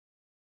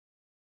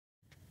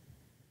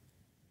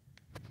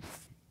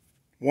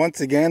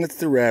Once again, it's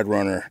the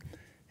RadRunner.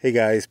 Hey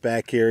guys,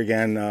 back here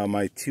again,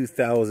 my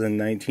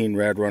 2019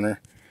 RadRunner.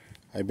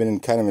 I've been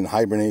kind of in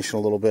hibernation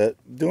a little bit,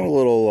 doing a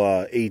little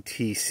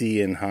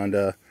ATC and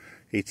Honda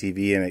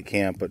ATV in at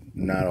camp, but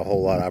not a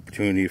whole lot of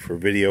opportunity for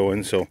video,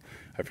 and so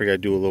I figured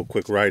I'd do a little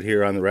quick ride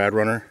here on the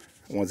RadRunner.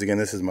 Once again,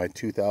 this is my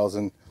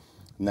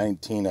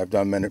 2019. I've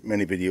done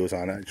many videos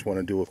on it. I just want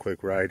to do a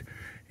quick ride,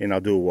 and I'll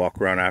do a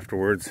walk around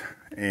afterwards,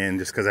 and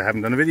just because I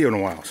haven't done a video in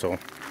a while. So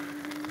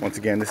once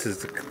again, this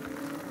is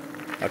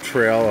a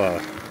trail,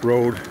 a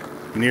road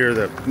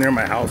near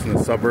my house in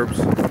the suburbs,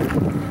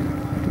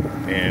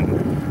 and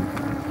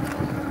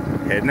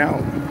heading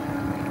out.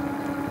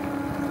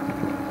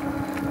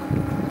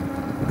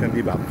 It's gonna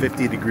be about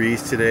 50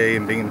 degrees today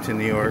in Binghamton,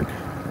 New York,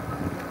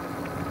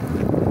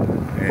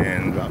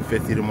 and about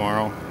 50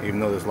 tomorrow.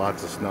 Even though there's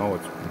lots of snow,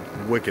 it's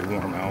wicked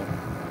warm out.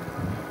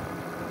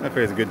 I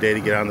figure it's a good day to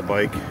get on the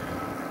bike.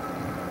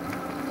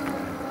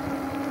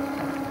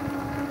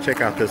 Check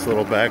out this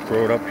little back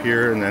road up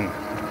here, and then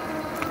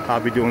I'll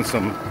be doing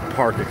some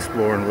park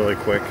exploring really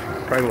quick.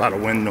 Probably a lot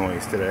of wind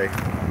noise today.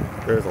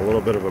 There's a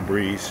little bit of a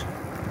breeze.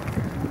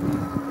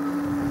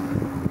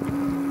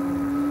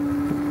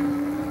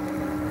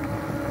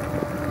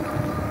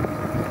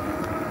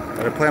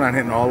 But I plan on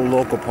hitting all the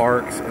local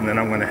parks, and then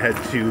I'm going to head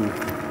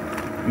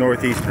to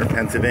northeastern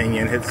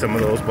Pennsylvania and hit some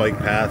of those bike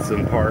paths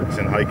and parks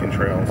and hiking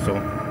trails. So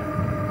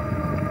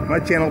my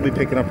channel will be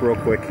picking up real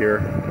quick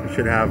here. I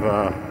should have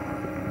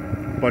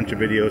a bunch of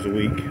videos a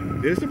week.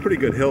 There's a pretty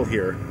good hill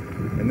here,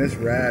 and this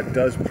rad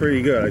does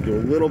pretty good. I do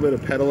a little bit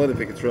of pedaling if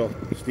it gets real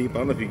steep. I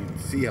don't know if you can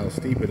see how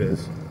steep it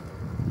is.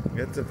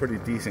 It's a pretty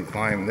decent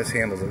climb, and this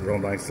handles it real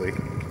nicely.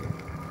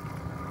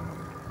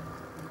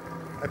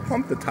 I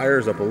pumped the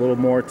tires up a little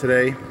more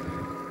today.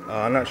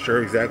 I'm not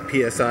sure exact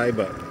PSI,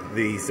 but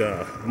these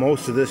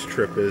most of this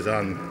trip is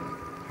on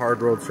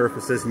hard road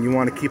surfaces, and you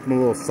want to keep them a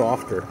little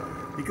softer.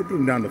 You could put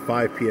them down to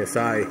 5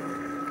 PSI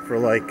for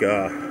like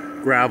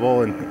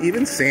gravel and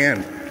even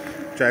sand,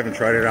 which I haven't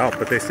tried it out,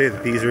 but they say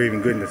that these are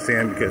even good in the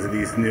sand because of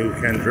these new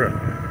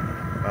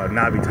Kendra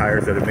knobby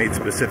tires that are made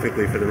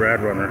specifically for the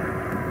RadRunner.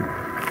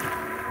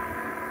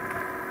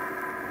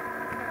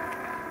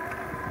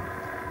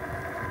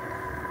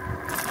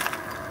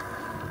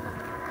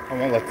 I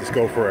won't let this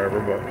go forever,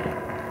 but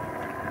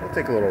I'll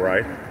take a little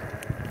ride.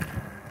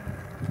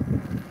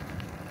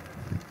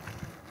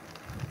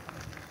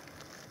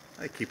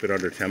 I keep it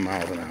under 10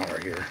 miles an hour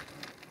here.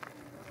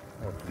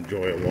 That's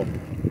enjoyable.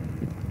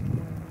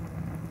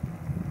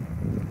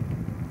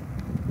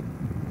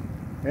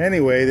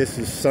 Anyway, this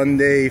is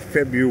Sunday,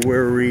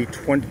 February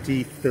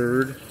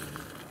 23rd,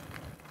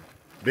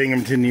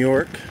 Binghamton, New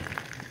York.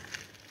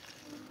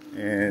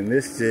 And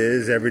this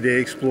is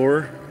Everyday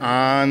Explorer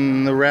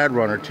on the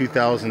RadRunner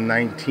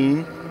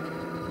 2019.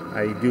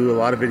 I do a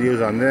lot of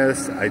videos on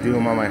this. I do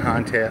them on my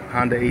Honda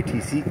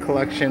ATC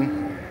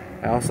collection.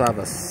 I also have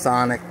a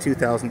Sonic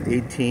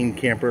 2018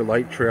 camper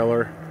light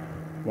trailer,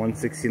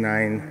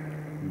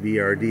 169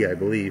 VRD, I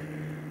believe.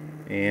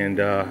 And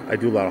I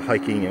do a lot of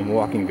hiking and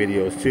walking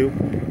videos too.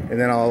 And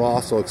then I'll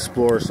also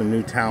explore some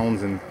new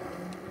towns and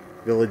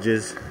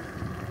villages,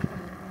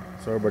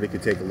 so everybody can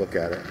take a look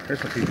at it. There's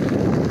some people.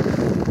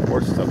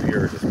 Horses up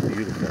here are just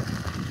beautiful. I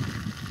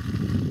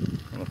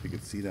don't know if you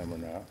can see them or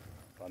not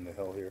on the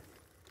hill here.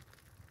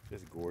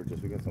 Just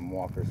gorgeous. We got some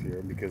walkers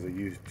here. Because of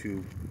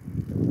YouTube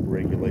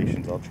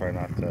regulations, I'll try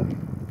not to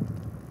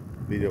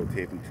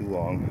videotape them too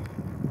long.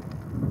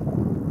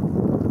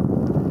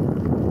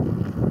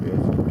 We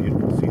have some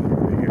beautiful scenery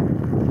right here.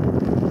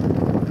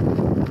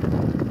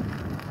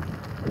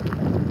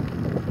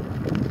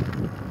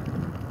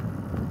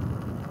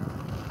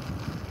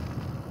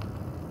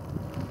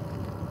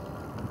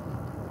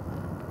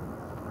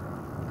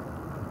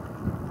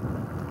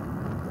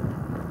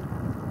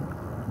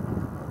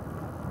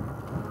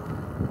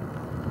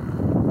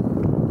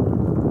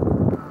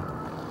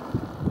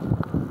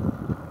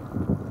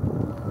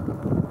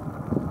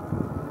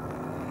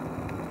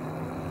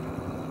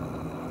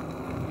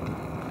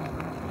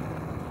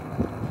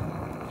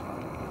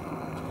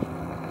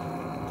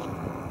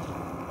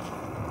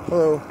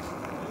 Hello.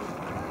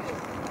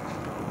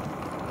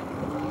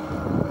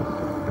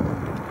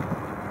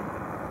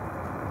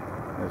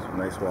 There's some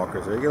nice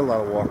walkers there. You get a lot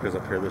of walkers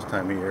up here this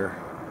time of year.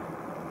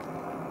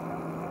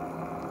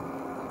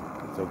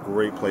 It's a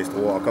great place to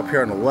walk. Up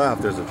here on the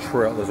left, there's a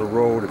trail, there's a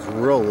road. It's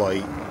real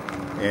light,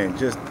 and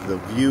just the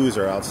views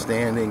are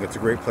outstanding. It's a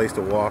great place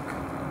to walk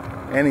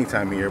any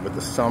time of year, but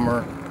the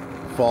summer,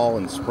 fall,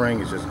 and spring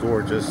is just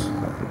gorgeous.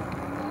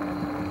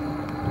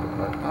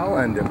 I'll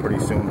end it pretty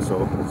soon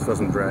so this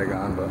doesn't drag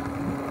on, but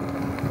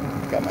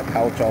got my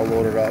couch all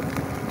loaded up.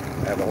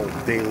 I have a whole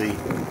daily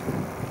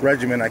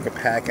regimen I could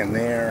pack in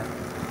there.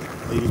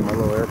 I used my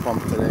little air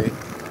pump today.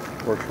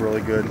 Works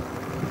really good.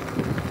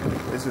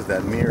 This is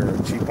that mirror,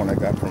 a cheap one I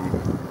got from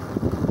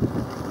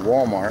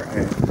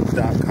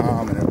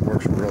Walmart.com, and it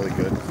works really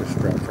good. It just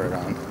straps right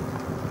on.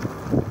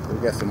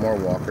 We got some more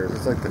walkers.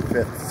 It's like the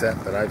 5th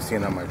set that I've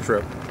seen on my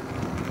trip.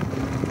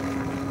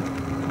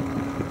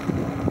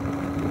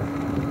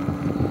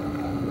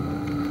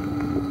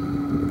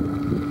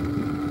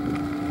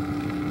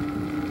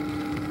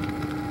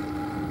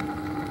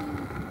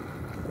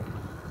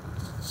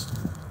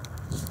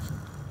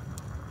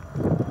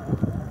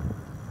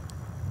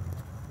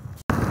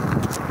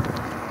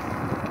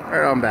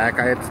 Alright, I'm back.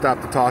 I had to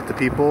stop to talk to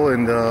people,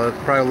 and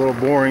probably a little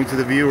boring to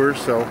the viewers.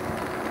 So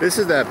this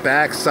is that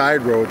back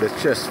side road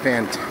that's just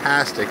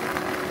fantastic.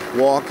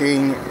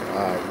 Walking,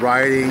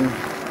 riding,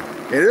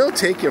 and it'll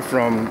take you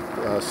from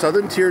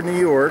Southern Tier, New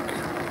York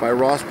by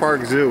Ross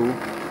Park Zoo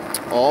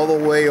all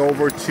the way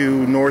over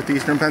to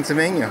northeastern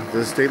Pennsylvania,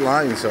 the state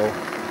line. So,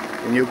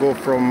 and you'll go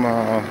from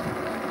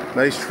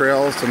nice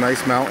trails to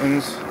nice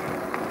mountains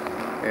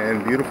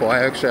and beautiful. I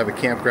actually have a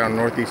campground in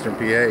northeastern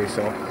PA,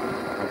 so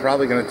I'm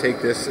probably going to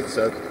take this. It's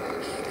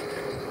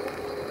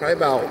probably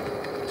about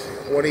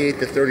 28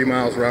 to 30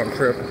 miles round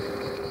trip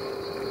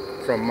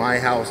from my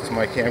house to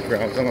my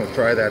campground. So I'm going to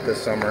try that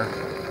this summer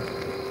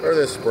or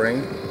this spring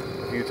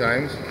a few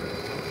times.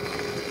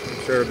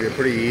 I'm sure it'll be a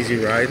pretty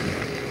easy ride.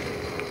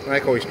 I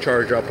can always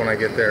charge up when I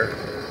get there.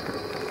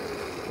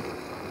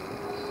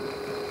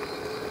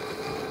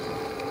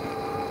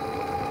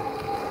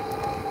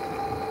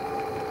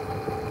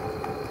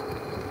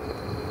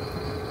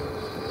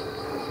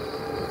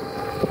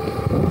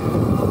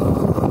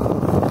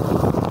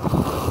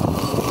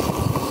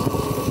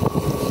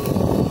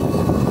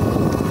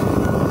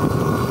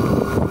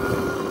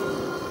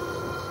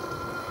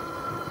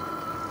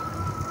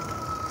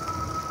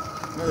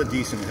 Another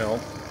decent hill,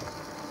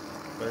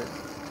 but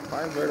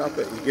climbs right up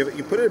it.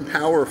 You put it in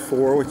power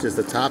 4, which is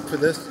the top for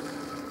this,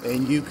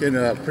 and you can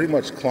pretty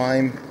much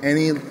climb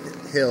any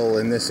hill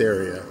in this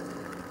area.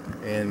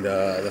 And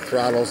the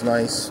throttle's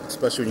nice,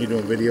 especially when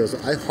you're doing videos.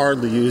 I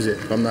hardly use it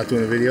if I'm not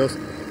doing the videos,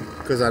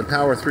 because on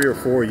power 3 or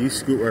 4 you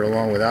scoot right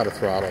along without a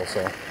throttle,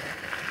 so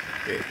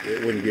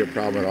it wouldn't be a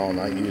problem at all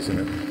not using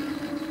it.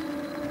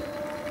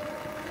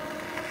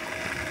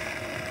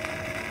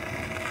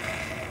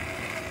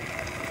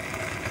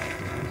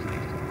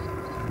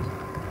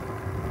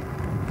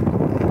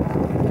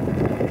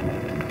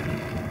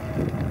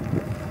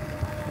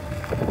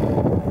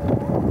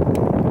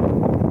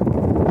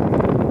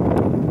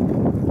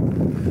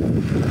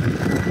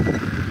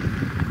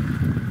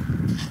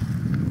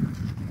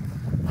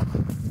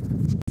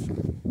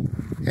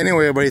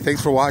 Anyway, everybody,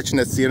 thanks for watching.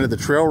 That's the end of the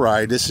trail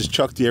ride. This is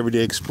Chuck, the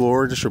Everyday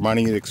Explorer, just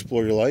reminding you to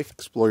explore your life,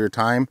 explore your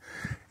time,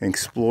 and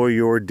explore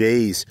your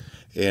days.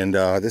 And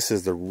this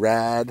is the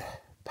Rad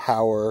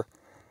Power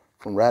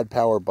from Rad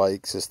Power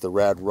Bikes. It's the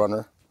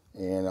RadRunner.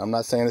 And I'm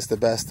not saying it's the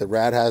best that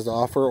Rad has to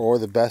offer or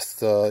the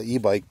best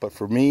e-bike, but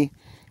for me,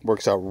 it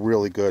works out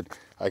really good.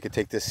 I could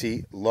take this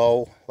seat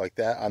low like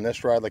that on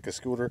this ride, like a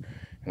scooter,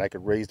 and I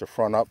could raise the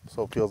front up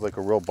so it feels like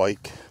a real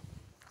bike.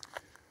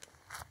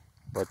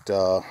 But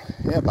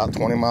yeah, about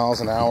 20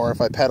 miles an hour.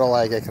 If I pedal,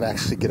 I can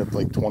actually get up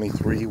like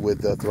 23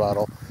 with the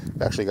throttle.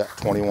 I've actually got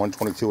 21,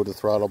 22 with the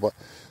throttle, but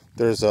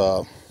there's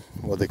a,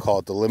 what they call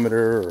it, the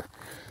limiter, or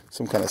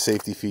some kind of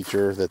safety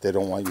feature that they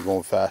don't want you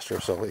going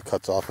faster, so it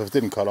cuts off. If it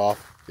didn't cut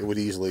off, it would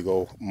easily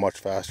go much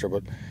faster,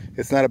 but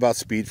it's not about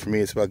speed for me.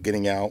 It's about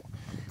getting out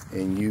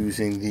and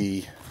using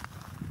the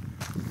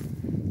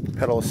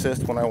pedal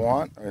assist when I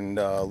want, and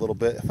a little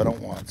bit if I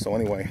don't want. So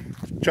anyway,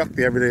 Chuck,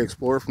 the Everyday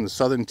Explorer from the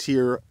Southern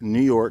Tier,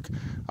 New York,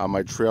 on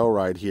my trail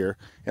ride here.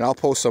 And I'll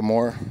post some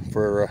more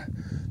for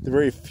the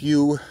very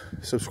few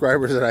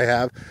subscribers that I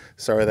have.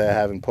 Sorry that I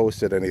haven't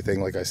posted anything.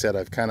 Like I said,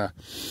 I've kind of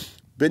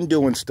been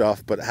doing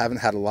stuff, but haven't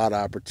had a lot of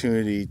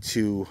opportunity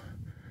to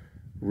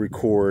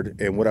record.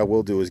 And what I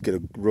will do is get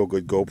a real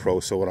good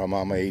GoPro, so when I'm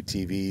on my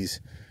ATVs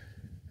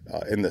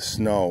in the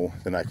snow,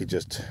 then I could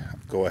just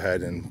go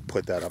ahead and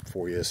put that up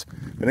for you.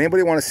 But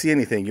anybody want to see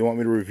anything you want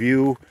me to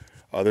review,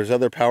 there's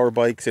other power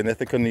bikes in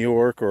Ithaca, New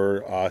York,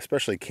 or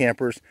especially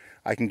campers.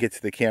 I can get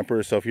to the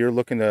campers. So if you're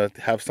looking to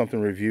have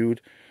something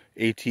reviewed,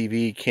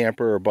 ATV,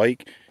 camper, or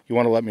bike, you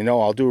want to let me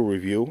know. I'll do a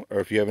review. Or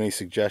if you have any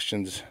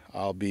suggestions,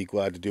 I'll be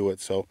glad to do it.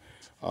 So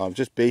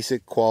just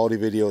basic quality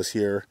videos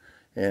here,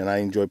 and I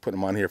enjoy putting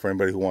them on here for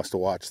anybody who wants to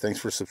watch. Thanks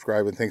for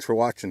subscribing. Thanks for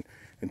watching.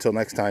 Until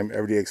next time,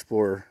 Everyday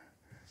Explorer,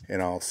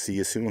 and I'll see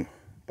you soon.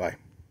 Bye.